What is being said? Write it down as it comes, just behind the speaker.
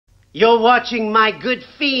You're watching my good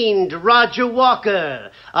fiend, Roger Walker,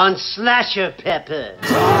 on SlasherPepper.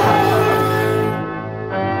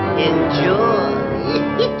 Enjoy.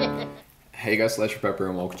 Hey guys, SlasherPepper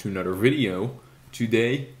and welcome to another video.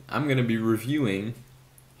 Today, I'm gonna be reviewing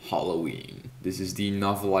Halloween. This is the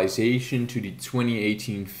novelization to the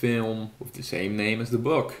 2018 film with the same name as the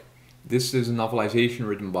book. This is a novelization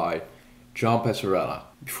written by John Passarella.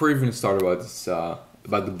 Before I even start about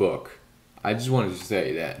the book, I just wanted to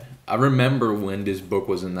say that I remember when this book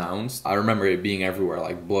was announced. I remember it being everywhere,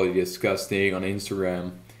 like bloody disgusting on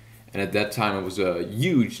Instagram. And at that time I was a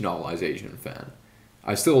huge novelization fan.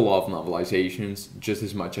 I still love novelizations just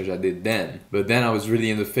as much as I did then. But then I was really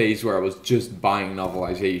in the phase where I was just buying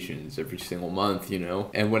novelizations every single month, you know.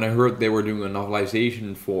 And when I heard they were doing a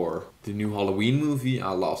novelization for the new Halloween movie,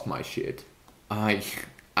 I lost my shit. I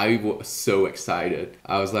was so excited.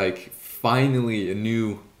 I was like, finally a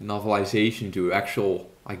new novelization to actual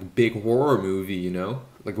like big horror movie, you know?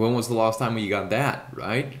 Like when was the last time we got that,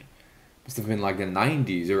 right? Must have been like the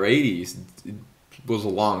 90s or 80s. It was a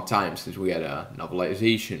long time since we had a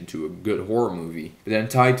novelization to a good horror movie. But then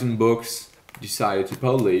Titan Books decided to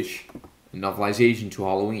publish a novelization to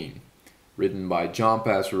Halloween, written by John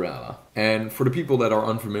Passarella. And for the people that are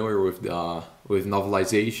unfamiliar with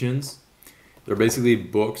novelizations, they're basically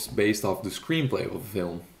books based off the screenplay of a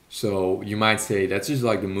film. So you might say that's just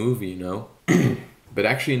like the movie, you know? But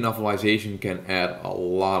actually a novelization can add a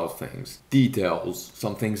lot of things. Details,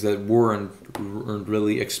 some things that weren't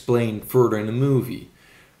really explained further in the movie.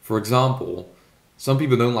 For example, some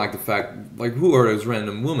people don't like the fact, like who are those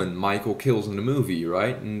random women Michael kills in the movie,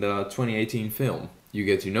 right? In the 2018 film. You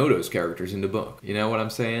get to know those characters in the book. You know what I'm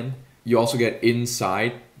saying? You also get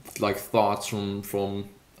insight, like thoughts from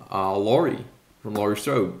Laurie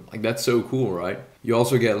Strode. Like that's so cool, right? You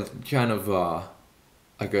also get kind of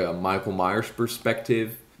like a Michael Myers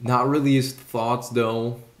perspective. Not really his thoughts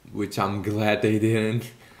though, which I'm glad they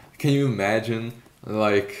didn't. Can you imagine?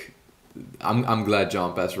 Like, I'm glad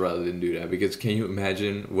John Passarella didn't do that, because can you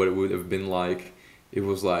imagine what it would have been like? It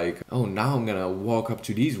was like, oh, now I'm gonna walk up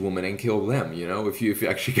to these women and kill them, you know? If you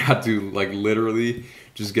actually got to like literally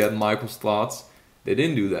just get Michael's thoughts. They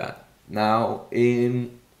didn't do that. Now,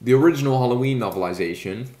 in the original Halloween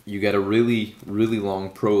novelization, you get a really, really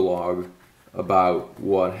long prologue about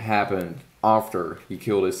what happened after he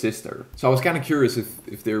killed his sister. So I was kind of curious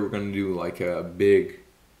if they were going to do like a big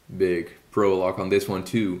prologue on this one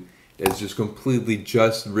too. That's just completely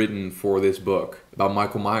just written for this book about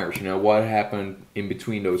Michael Myers. You know, what happened in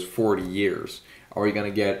between those 40 years. Are we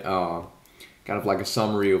going to get kind of like a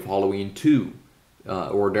summary of Halloween 2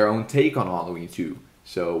 or their own take on Halloween 2?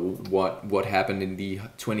 So what happened in the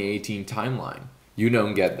 2018 timeline? You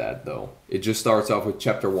don't get that though. It just starts off with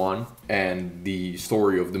chapter 1 and the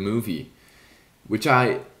story of the movie, which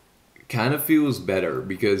I kind of feel is better,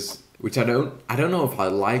 because I don't know if I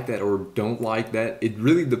like that or don't like that. It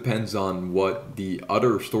really depends on what the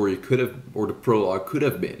other story could have, or the prologue could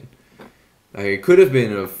have been. Like it could have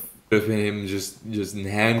been of him just in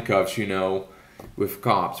handcuffs, you know, with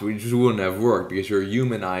cops, which just wouldn't have worked because you're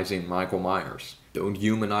humanizing Michael Myers. Don't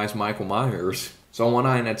humanize Michael Myers. So on one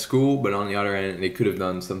hand that's cool, but on the other hand they could have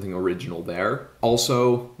done something original there.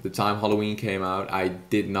 Also, the time Halloween came out, I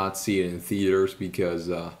did not see it in theaters because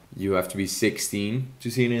you have to be 16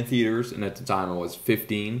 to see it in theaters, and at the time I was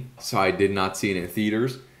 15, so I did not see it in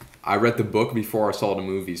theaters. I read the book before I saw the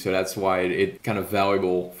movie, so that's why it's kind of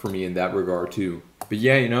valuable for me in that regard too. But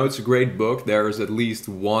yeah, you know, it's a great book. There is at least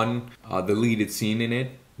one deleted scene in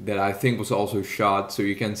it that I think was also shot, so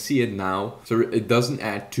you can see it now. So it doesn't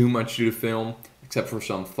add too much to the film, except for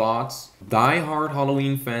some thoughts. Die-hard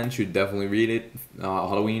Halloween fans should definitely read it.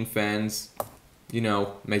 Halloween fans, you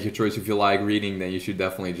know, make your choice. If you like reading, then you should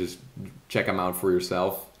definitely just check them out for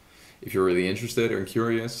yourself if you're really interested or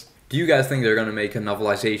curious. Do you guys think they're gonna make a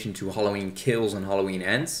novelization to Halloween Kills and Halloween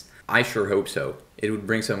Ends? I sure hope so. It would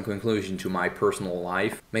bring some conclusion to my personal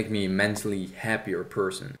life, make me a mentally happier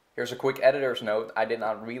person. Here's a quick editor's note. I did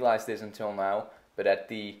not realize this until now, but at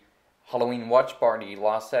the Halloween watch party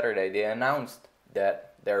last Saturday, they announced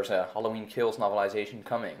that there's a Halloween Kills novelization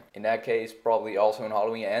coming. In that case, probably also an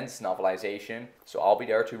Halloween Ends novelization, so I'll be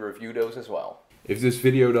there to review those as well. If this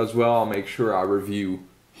video does well, I'll make sure I review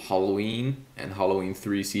Halloween and Halloween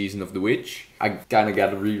 3 Season of the Witch. I kind of got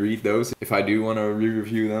to reread those if I do want to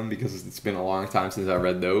re-review them, because it's been a long time since I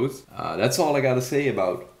read those. That's all I got to say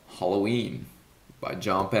about Halloween by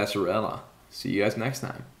John Passarella. See you guys next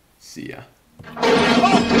time. See ya.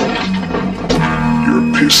 You're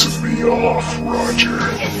pissing me off, Roger.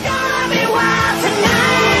 It's gonna be wild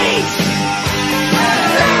tonight.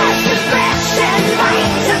 Flash and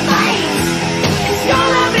light to